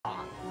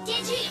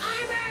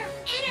Digi-armor,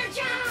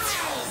 energize!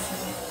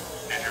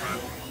 Digimon.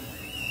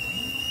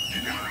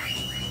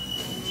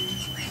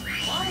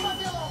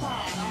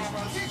 Armadillomon are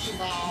a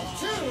digivolve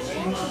too!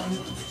 Digimon,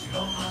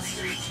 digital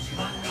monsters,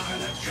 Digimon are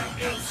the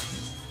champions!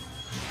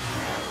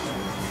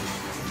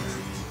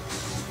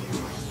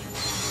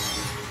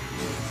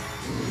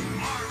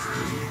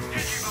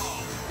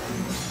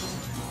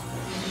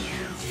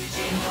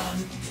 Digimon,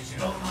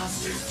 digital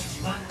monsters,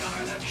 Digimon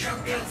are the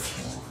champions!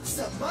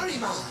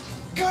 Submarimon,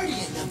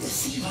 guardian of the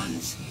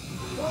seas!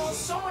 Well,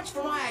 so much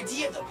for my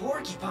idea of the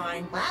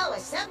porcupine. Wow, a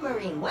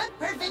submarine. What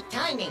perfect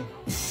timing.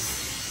 I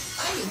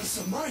am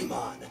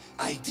Submarimon.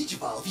 I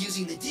digivolve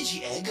using the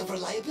digi-egg of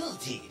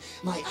reliability.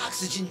 My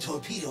oxygen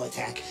torpedo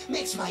attack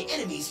makes my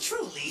enemies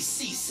truly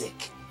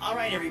seasick. All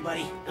right,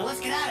 everybody, now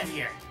let's get out of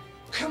here.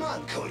 Come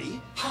on,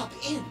 Cody. Hop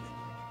in.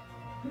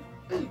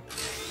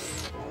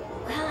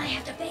 Well, I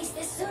have to face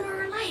this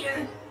sooner or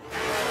later.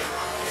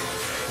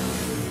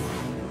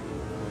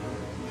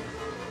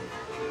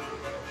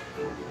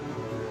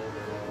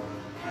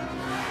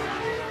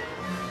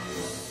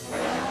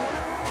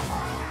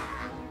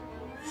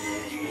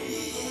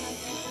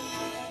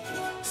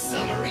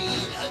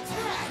 Submarine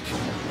attack!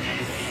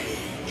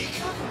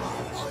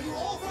 Ikakkumon, are you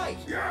all right?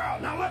 Yeah,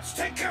 now let's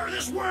take care of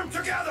this worm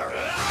together!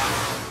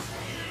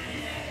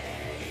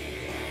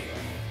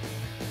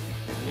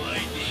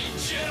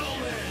 Ladies,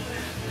 gentlemen,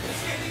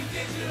 it's getting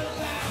digital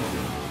now!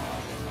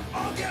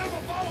 I'll get him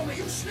to follow me,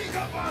 you sneak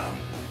up on him!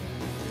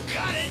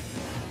 Got it!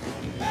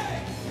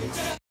 Hey, it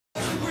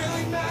doesn't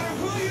really matter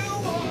who you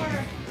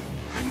are!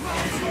 You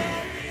might as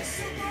well be a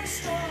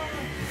superstar!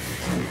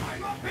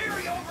 I'm up here,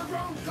 you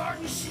overgrown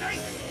garden snake!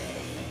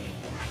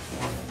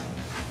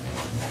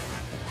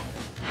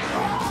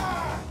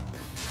 Ah!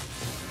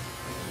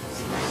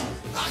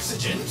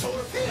 Oxygen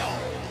torpedo!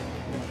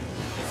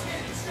 It's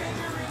getting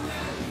stranger in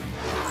there!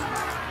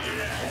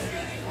 It's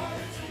getting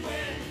harder to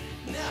win!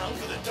 Now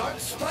for the dark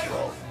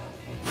spiral!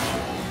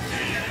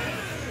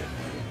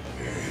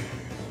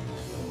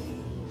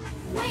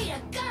 Way to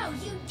go!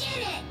 You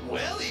did it!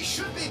 Well, he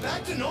should be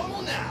back to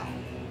normal now.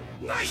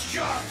 Nice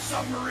job,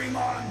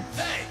 Submarimon!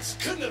 Thanks.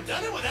 Couldn't have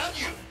done it without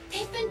you.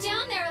 They've been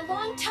down there a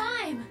long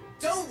time.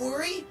 Don't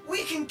worry,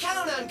 we can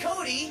count on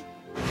Cody.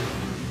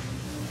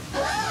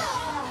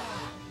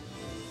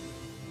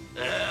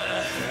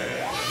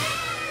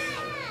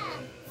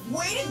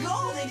 Way to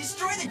go! They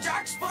destroyed the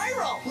dark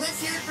spiral!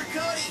 Let's hear it for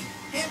Cody!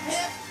 Hip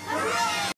hip, hooray!